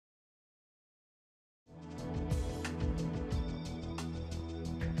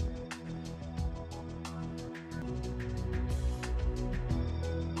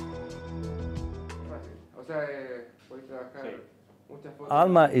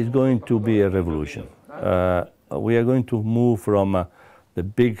ALMA is going to be a revolution. We are going to move from the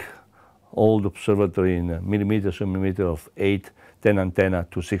big old observatory in millimeter of 8, 10 antenna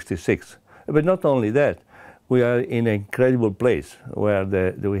to 66. But not only that, we are in an incredible place where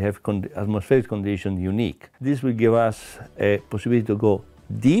we have atmospheric conditions unique. This will give us a possibility to go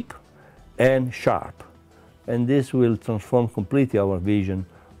deep and sharp. And this will transform completely our vision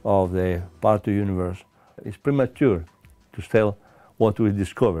of the part of the universe. It's premature to tell what we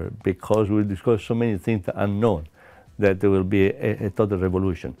discover, because we discover so many things unknown that there will be a total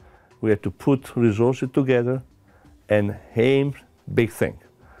revolution. We have to put resources together and aim big things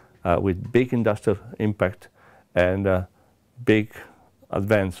with big industrial impact and big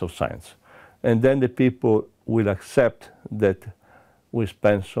advance of science. And then the people will accept that we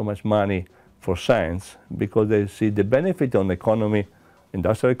spend so much money for science because they see the benefit on the economy,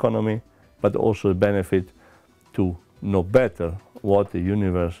 industrial economy, but also the benefit to know better what the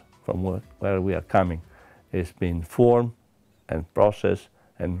universe from where we are coming is being formed and processed,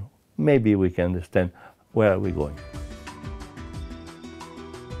 and maybe we can understand where are we going.